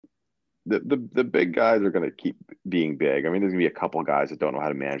the big guys are going to keep being big. I mean, there's going to be a couple of guys that don't know how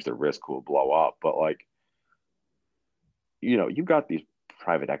to manage their risk who will blow up, but like, you've got these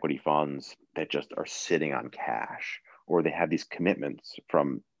private equity funds that just are sitting on cash, or they have these commitments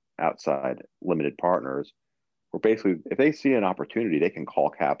from outside limited partners, where basically, if they see an opportunity, they can call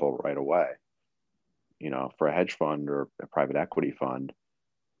capital right away. For a hedge fund or a private equity fund,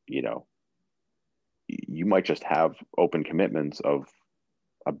 you know, you might just have open commitments of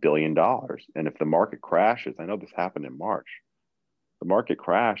 $1 billion. And if the market crashes, I know this happened in March, the market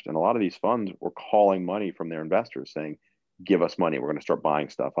crashed, and a lot of these funds were calling money from their investors saying, give us money. We're going to start buying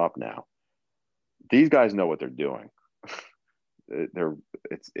stuff up now. These guys know what they're doing. they're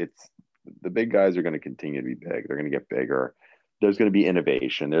it's the big guys are going to continue to be big. They're going to get bigger. There's going to be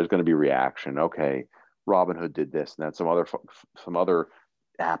innovation. There's going to be reaction. Okay, Robinhood did this, and then some other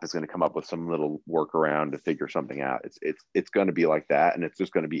app is going to come up with some little workaround to figure something out. It's going to be like that, and it's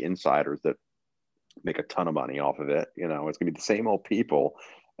just going to be insiders that make a ton of money off of it. It's going to be the same old people,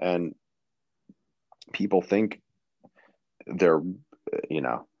 and people think they're, you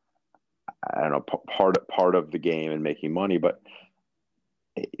know, I don't know, part of the game and making money, but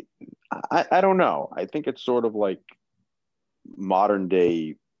I don't know. I think it's sort of like modern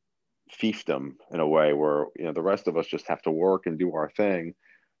day fiefdom in a way, where the rest of us just have to work and do our thing,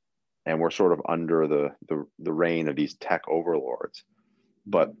 and we're sort of under the reign of these tech overlords.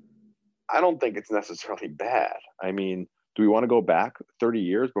 But I don't think it's necessarily bad. I mean, do we want to go back 30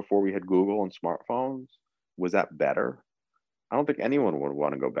 years before we had Google and smartphones? Was that better? I don't think anyone would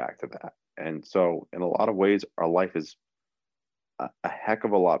want to go back to that. And so, in a lot of ways, our life is a heck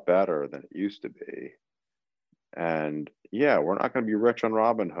of a lot better than it used to be. And yeah, we're not going to be rich on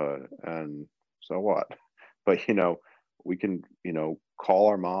Robinhood. And so what? But, we can, call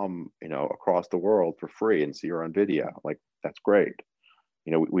our mom, across the world for free and see her on video. Like, that's great.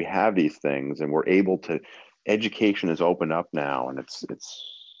 We have these things, and we're able to, education is open up now, and it's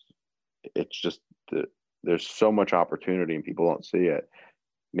just there's so much opportunity and people don't see it.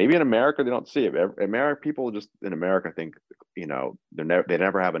 Maybe in America they don't see it. America people just in America think they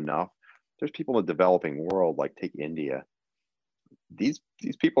never have enough. There's people in the developing world, like take India. These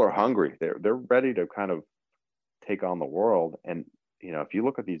people are hungry. They're ready to kind of take on the world. And if you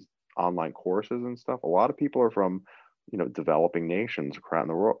look at these online courses and stuff, a lot of people are from developing nations around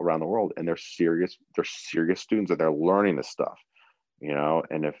the world, and they're serious students, and they're learning this stuff. And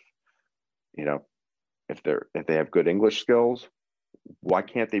you know if they have good English skills, why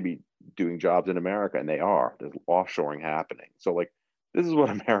can't they be doing jobs in America? And they are. There's offshoring happening. So like, this is what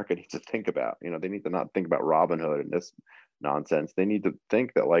America needs to think about. They need to not think about Robinhood and this nonsense. They need to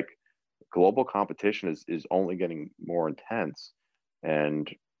think that like global competition is only getting more intense, and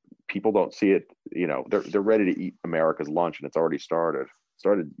people don't see it. They're ready to eat America's lunch, and it's already started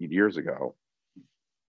years ago.